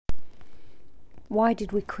Why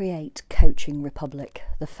did we create Coaching Republic,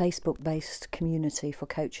 the Facebook-based community for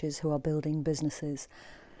coaches who are building businesses?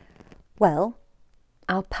 Well,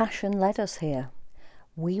 our passion led us here.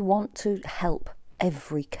 We want to help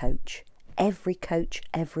every coach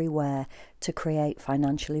everywhere to create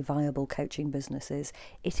financially viable coaching businesses.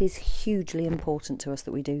 It is hugely important to us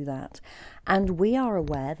that we do that. And we are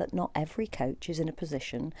aware that not every coach is in a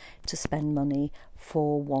position to spend money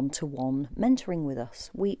for one-to-one mentoring with us.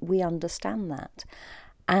 We understand that.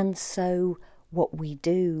 And so what we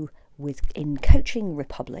do in Coaching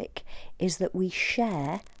Republic is that we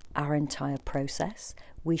share our entire process.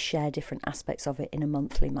 We share different aspects of it in a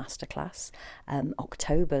monthly masterclass.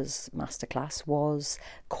 October's masterclass was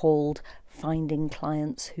called Finding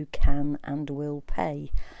Clients Who Can and Will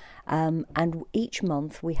Pay. And each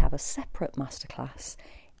month we have a separate masterclass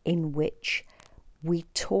in which we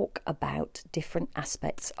talk about different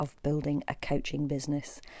aspects of building a coaching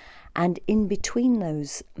business. And in between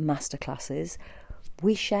those masterclasses,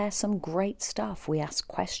 we share some great stuff. We ask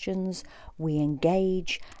questions, we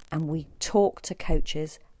engage, and we talk to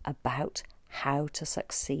coaches about how to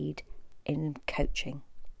succeed in coaching.